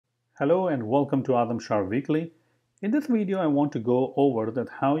Hello and welcome to Azam Shah Weekly. In this video, I want to go over that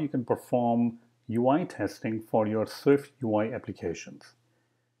how you can perform UI testing for your SwiftUI applications.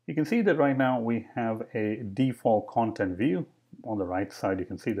 You can see that right now we have a default content view. On the right side, you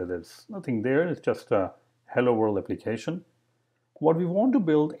can see that there's nothing there. It's just a Hello World application. What we want to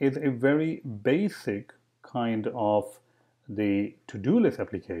build is a very basic kind of the to-do list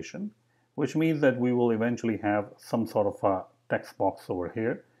application, which means that we will eventually have some sort of a text box over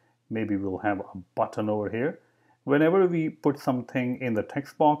here. Maybe we'll have a button over here. Whenever we put something in the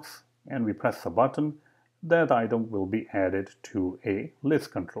text box and we press a button, that item will be added to a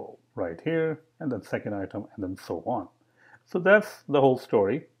list control right here, and then second item, and then so on. So that's the whole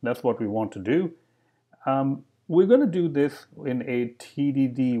story. That's what we want to do. We're going to do this in a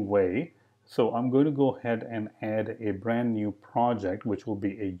TDD way. So I'm going to go ahead and add a brand new project, which will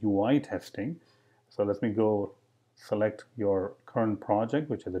be a UI testing. So let me go select your current project,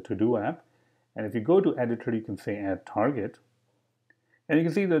 which is a to-do app. And if you go to editor, you can say add target. And you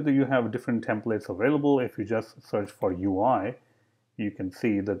can see that you have different templates available. If you just search for UI, you can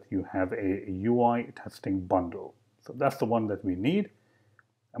see that you have a UI testing bundle. So that's the one that we need.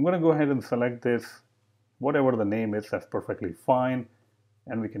 I'm going to go ahead and select this. Whatever the name is, that's perfectly fine.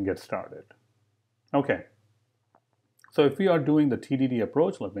 And we can get started. Okay. So if we are doing the TDD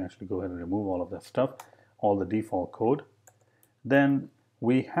approach, let me actually go ahead and remove all of that stuff, all the default code, then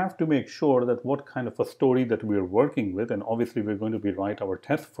we have to make sure that what kind of a story that we're working with, and obviously we're going to write our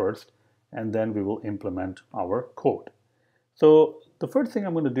test first, and then we will implement our code. So the first thing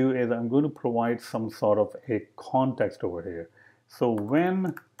I'm going to do is I'm going to provide some sort of a context over here. So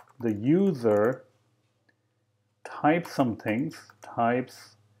when the user types some things,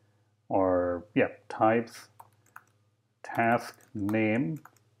 types task name,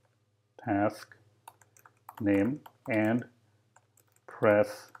 and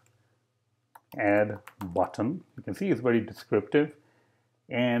press add button. You can see it's very descriptive.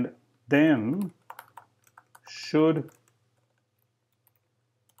 And then should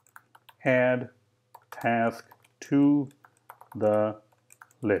add task to the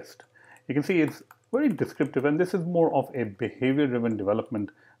list. You can see it's very descriptive, and this is more of a behavior-driven development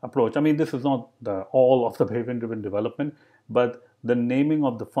approach. I mean, this is not all of the behavior-driven development, but the naming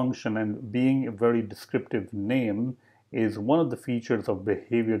of the function and being a very descriptive name is one of the features of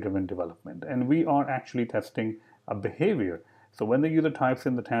behavior-driven development. And we are actually testing a behavior. So when the user types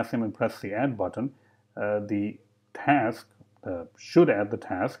in the task name and press the add button, the task should add the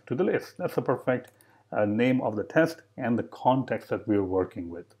task to the list. That's the perfect name of the test and the context that we're working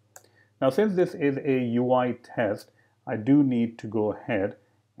with. Now, since this is a UI test, I do need to go ahead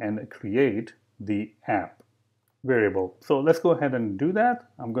and create the app variable. So let's go ahead and do that.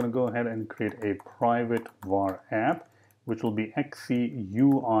 I'm going to go ahead and create a private var app, which will be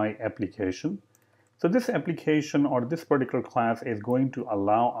XCUI application. So this application or this particular class is going to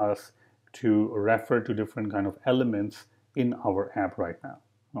allow us to refer to different kind of elements in our app right now.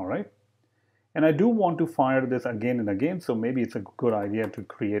 All right. And I do want to fire this again and again, so maybe it's a good idea to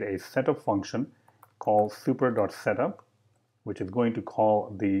create a setup function called super.setup, which is going to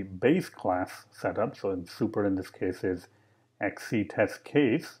call the base class setup. So in super in this case is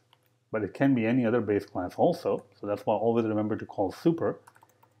XCTestCase, but it can be any other base class also. So that's why I always remember to call super.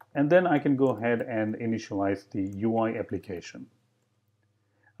 And then I can go ahead and initialize the UI application.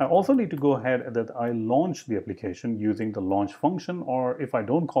 I also need to go ahead that I launch the application using the launch function, or if I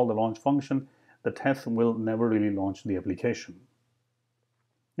don't call the launch function, the test will never really launch the application.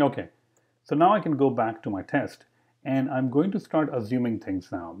 Okay, so now I can go back to my test, and I'm going to start assuming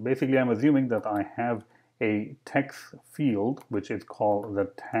things now. Basically, I'm assuming that I have a text field, which is called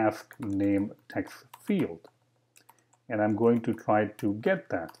the task name text field. And I'm going to try to get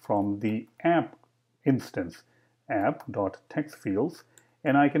that from the app instance, app.textfields,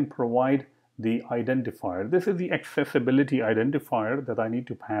 and I can provide the identifier. This is the accessibility identifier that I need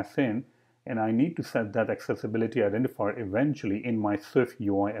to pass in, and I need to set that accessibility identifier eventually in my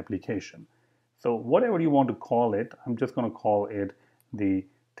SwiftUI application. So whatever you want to call it, I'm just going to call it the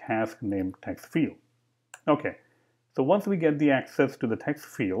task name text field. Okay, so once we get the access to the text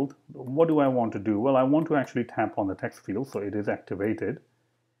field, what do I want to do? Well, I want to actually tap on the text field, so it is activated.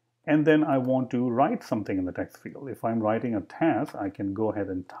 And then I want to write something in the text field. If I'm writing a task, I can go ahead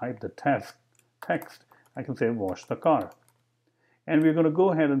and type the text. I can say wash the car. And we're going to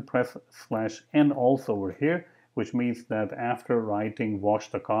go ahead and press /n also over here, which means that after writing wash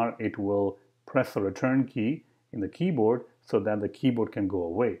the car, it will press the return key in the keyboard so that the keyboard can go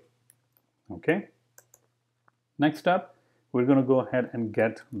away. Okay. Next up, we're going to go ahead and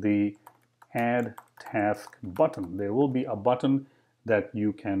get the add task button. There will be a button that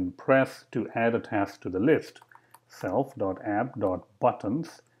you can press to add a task to the list.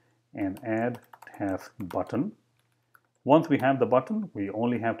 Self.app.buttons and add task button. Once we have the button, we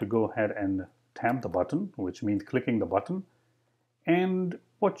only have to go ahead and tap the button, which means clicking the button. And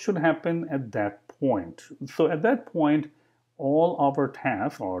what should happen at that point? So at that point, all our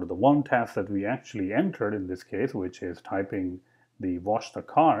tasks, or the one task that we actually entered in this case, which is typing the wash the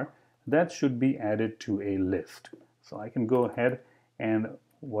car, that should be added to a list. So I can go ahead, and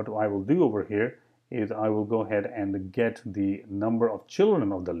what I will do over here is I will go ahead and get the number of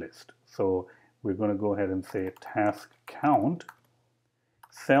children of the list. So we're going to go ahead and say task count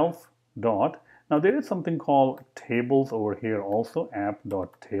self dot. Now there is something called tables over here also,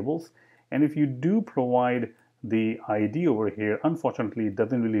 app.tables. And if you do provide the ID over here, unfortunately it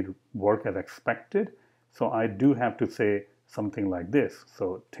doesn't really work as expected. So I do have to say something like this.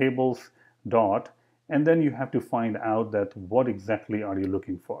 So tables dot, and then you have to find out that what exactly are you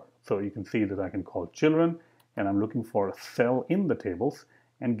looking for. So you can see that I can call children, and I'm looking for a cell in the tables,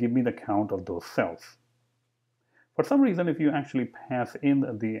 and give me the count of those cells. For some reason, if you actually pass in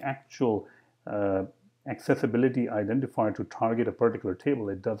the actual accessibility identifier to target a particular table,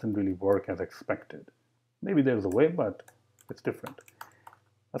 it doesn't really work as expected. Maybe there's a way, but it's different.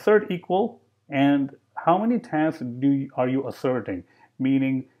 Assert equal, and how many tasks are you asserting?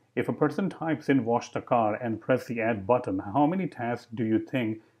 Meaning, if a person types in wash the car and press the add button, how many tasks do you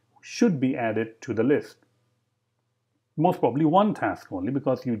think should be added to the list? Most probably one task only,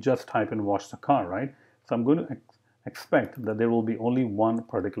 because you just type in wash the car, right? So I'm going to expect that there will be only one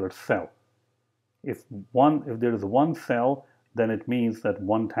particular cell. If there is one cell, then it means that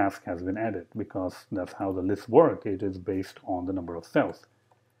one task has been added, because that's how the lists work. It is based on the number of cells.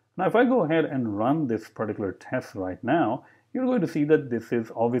 Now, if I go ahead and run this particular test right now, you're going to see that this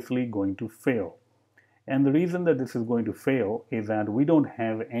is obviously going to fail. And the reason that this is going to fail is that we don't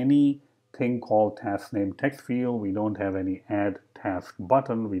have anything called task name text field. We don't have any add task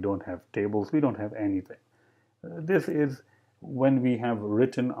button. We don't have tables. We don't have anything. This is when we have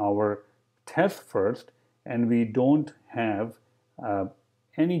written our test first, and we don't have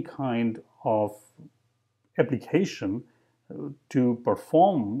any kind of application to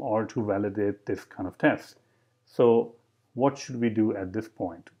perform or to validate this kind of test. So what should we do at this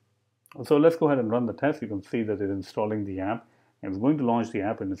point? So let's go ahead and run the test. You can see that it's installing the app, and it's going to launch the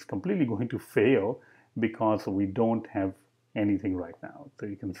app, and it's completely going to fail because we don't have anything right now. So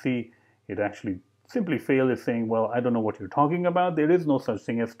you can see it actually simply failed. It's saying, well, I don't know what you're talking about. There is no such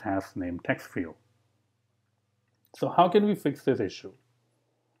thing as task name text field. So how can we fix this issue?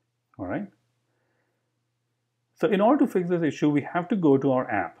 All right. So in order to fix this issue, we have to go to our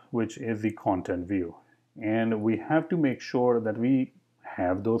app, which is the content view. And we have to make sure that we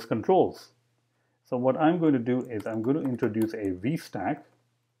have those controls. So what I'm going to do is I'm going to introduce a VStack.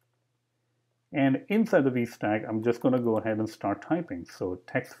 And inside the VStack, I'm just going to go ahead and start typing. So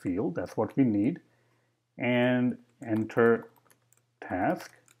text field, that's what we need. And enter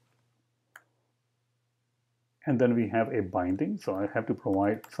task. And then we have a binding. So I have to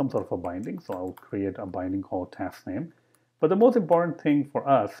provide some sort of a binding. So I'll create a binding called task name. But the most important thing for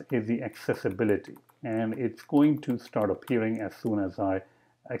us is the accessibility. And it's going to start appearing as soon as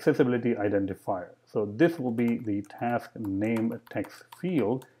accessibility identifier. So this will be the task name text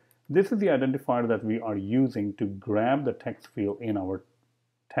field. This is the identifier that we are using to grab the text field in our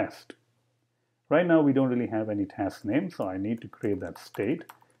test. Right now we don't really have any task name, so I need to create that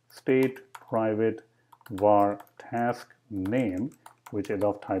state private var task name, which is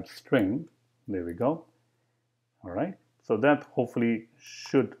of type string. There we go. All right, so that hopefully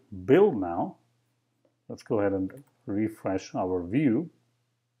should build now. Let's go ahead and refresh our view.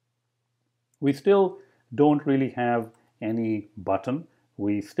 We still don't really have any button.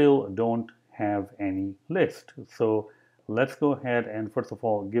 We still don't have any list. So let's go ahead and first of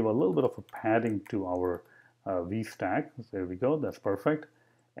all give a little bit of a padding to our VStack. There we go, that's perfect.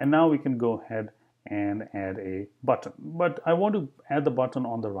 And now we can go ahead and add a button. But I want to add the button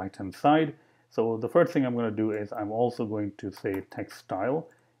on the right hand side. So the first thing I'm going to do is I'm also going to say text style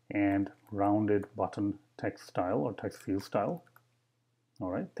and rounded button text style or text field style. All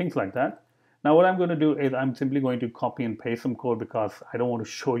right, things like that. Now what I'm going to do is I'm simply going to copy and paste some code because I don't want to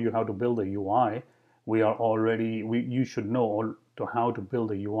show you how to build a UI. You should know how to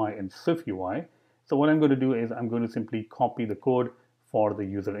build a UI in SwiftUI. So what I'm going to do is I'm going to simply copy the code for the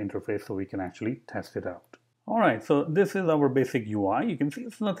user interface so we can actually test it out. All right, so this is our basic UI. You can see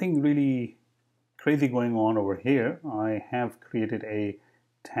it's nothing really crazy going on over here. I have created a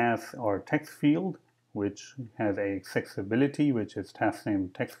task or text field which has a accessibility, which is task name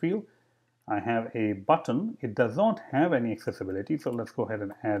text field. I have a button. It does not have any accessibility, so let's go ahead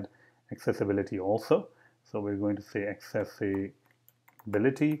and add accessibility also. So we're going to say accessibility,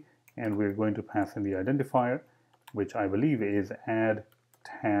 and we're going to pass in the identifier, which I believe is add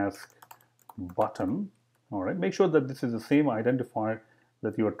task button. All right, make sure that this is the same identifier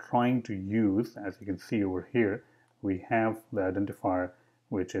that you are trying to use. As you can see over here, we have the identifier,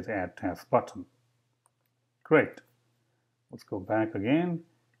 which is add task button. Great. Let's go back again.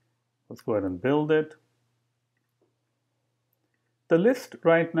 Let's go ahead and build it. The list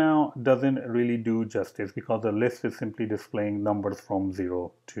right now doesn't really do justice because the list is simply displaying numbers from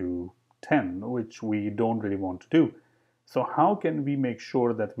 0 to 10, which we don't really want to do. So how can we make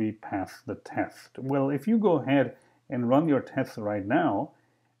sure that we pass the test? Well, if you go ahead and run your test right now,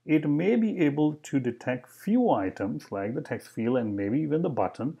 it may be able to detect few items like the text field and maybe even the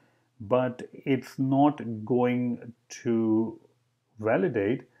button, but it's not going to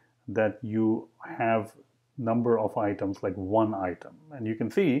validate that you have number of items like one item. And you can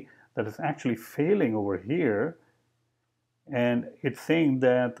see that it's actually failing over here, and it's saying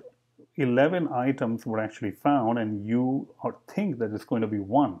that 11 items were actually found, and you think that it's going to be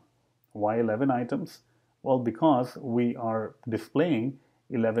one. Why 11 items? Well, because we are displaying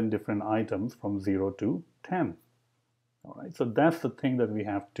 11 different items from 0 to 10. All right, so that's the thing that we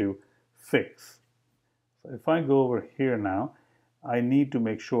have to fix. So if I go over here now, I need to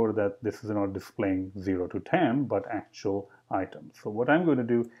make sure that this is not displaying 0 to 10, but actual items. So what I'm going to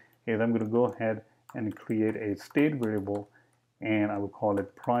do is I'm going to go ahead and create a state variable, and I will call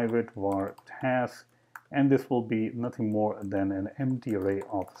it private var task, and this will be nothing more than an empty array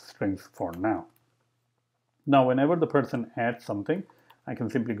of strings for now. Now, whenever the person adds something, I can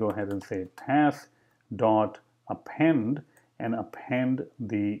simply go ahead and say task dot append and append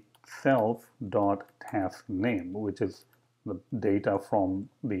the self dot task name, which is the data from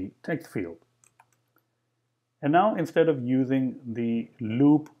the text field. And now, instead of using the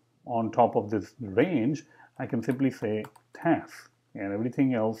loop on top of this range, I can simply say task, and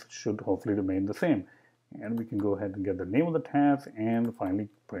everything else should hopefully remain the same. And we can go ahead and get the name of the task and finally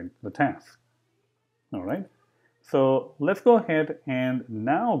print the task. All right. So let's go ahead and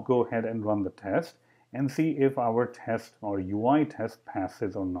now go ahead and run the test and see if our test or UI test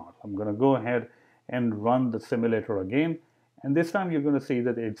passes or not. I'm going to go ahead and run the simulator again. And this time you're going to see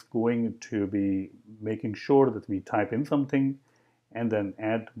that it's going to be making sure that we type in something, and then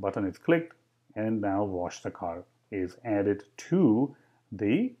add button is clicked, and now wash the car is added to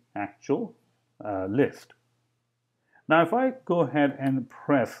the actual list. Now, if I go ahead and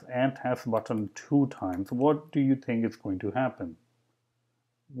press add task button 2 times, what do you think is going to happen?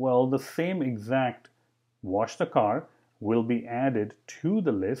 Well, the same exact wash the car will be added to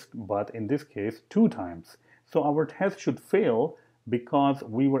the list, but in this case 2 times. So our test should fail because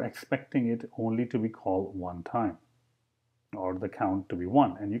we were expecting it only to be called 1 time, or the count to be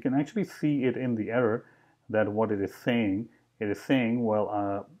 1. And you can actually see it in the error that what it is saying. It is saying,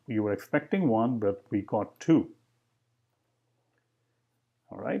 well, you were expecting 1, but we got 2.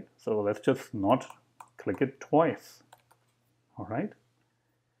 All right, so let's just not click it twice. All right.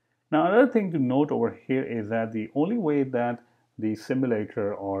 Now, another thing to note over here is that the only way that the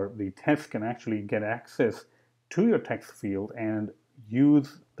simulator or the test can actually get access to your text field and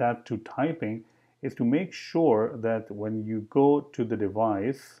use that to typing is to make sure that when you go to the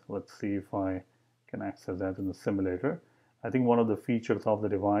device, let's see if I can access that in the simulator. I think one of the features of the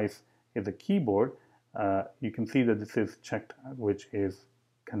device is the keyboard. You can see that this is checked, which is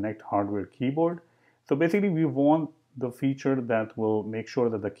connect hardware keyboard. So basically we want the feature that will make sure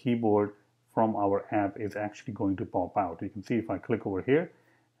that the keyboard from our app is actually going to pop out. You can see if I click over here,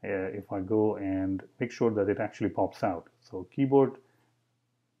 if I go and make sure that it actually pops out. So keyboard,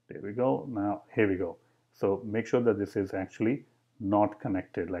 there we go. Now here we go. So make sure that this is actually not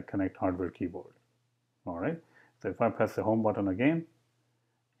connected, like connect hardware keyboard. All right. So if I press the home button again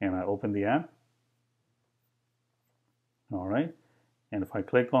and I open the app, all right. And if I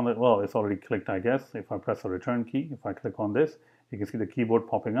click on it, well, it's already clicked, I guess. If I press the return key, if I click on this, you can see the keyboard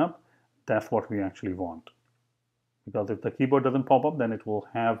popping up. That's what we actually want. Because if the keyboard doesn't pop up, then it will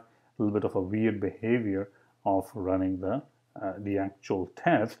have a little bit of a weird behavior of running the actual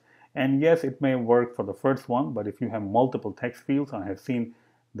test. And yes, it may work for the first one, but if you have multiple text fields, I have seen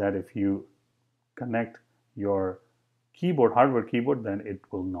that if you connect your keyboard, hardware keyboard, then it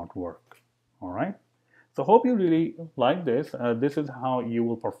will not work. All right. So hope you really like this. This is how you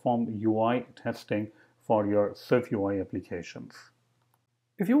will perform UI testing for your SwiftUI applications.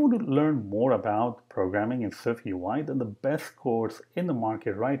 If you want to learn more about programming in SwiftUI, then the best course in the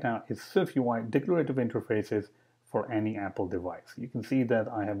market right now is SwiftUI Declarative Interfaces for any Apple device. You can see that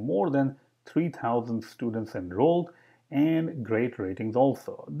I have more than 3,000 students enrolled, and great ratings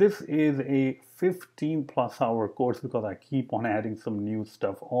also. This is a 15+ hour course because I keep on adding some new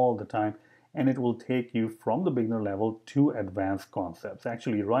stuff all the time, and it will take you from the beginner level to advanced concepts.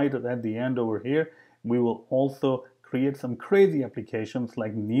 Actually, right at the end over here, we will also create some crazy applications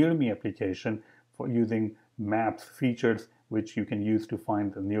like Near Me application for using maps features, which you can use to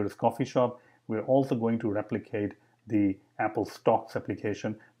find the nearest coffee shop. We're also going to replicate the Apple Stocks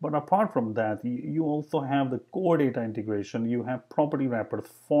application. But apart from that, you also have the core data integration, you have property wrappers,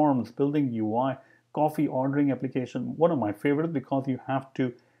 forms, building UI, coffee ordering application, one of my favorites because you have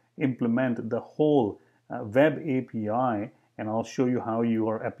to implement the whole web API, and I'll show you how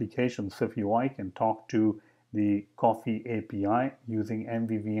your application SwiftUI can talk to the coffee API using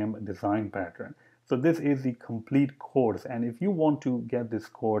MVVM design pattern. So this is the complete course, and if you want to get this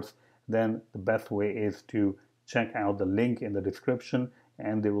course, then the best way is to check out the link in the description,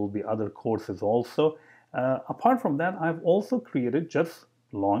 and there will be other courses also. Apart from that, I've also just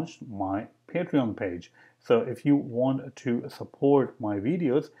launched my Patreon page. So if you want to support my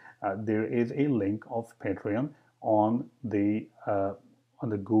videos, there is a link of Patreon on the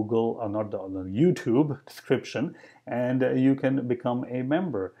Google, not on the YouTube description, and you can become a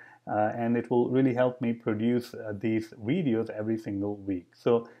member. And it will really help me produce these videos every single week.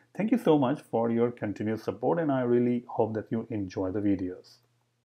 So thank you so much for your continued support, and I really hope that you enjoy the videos.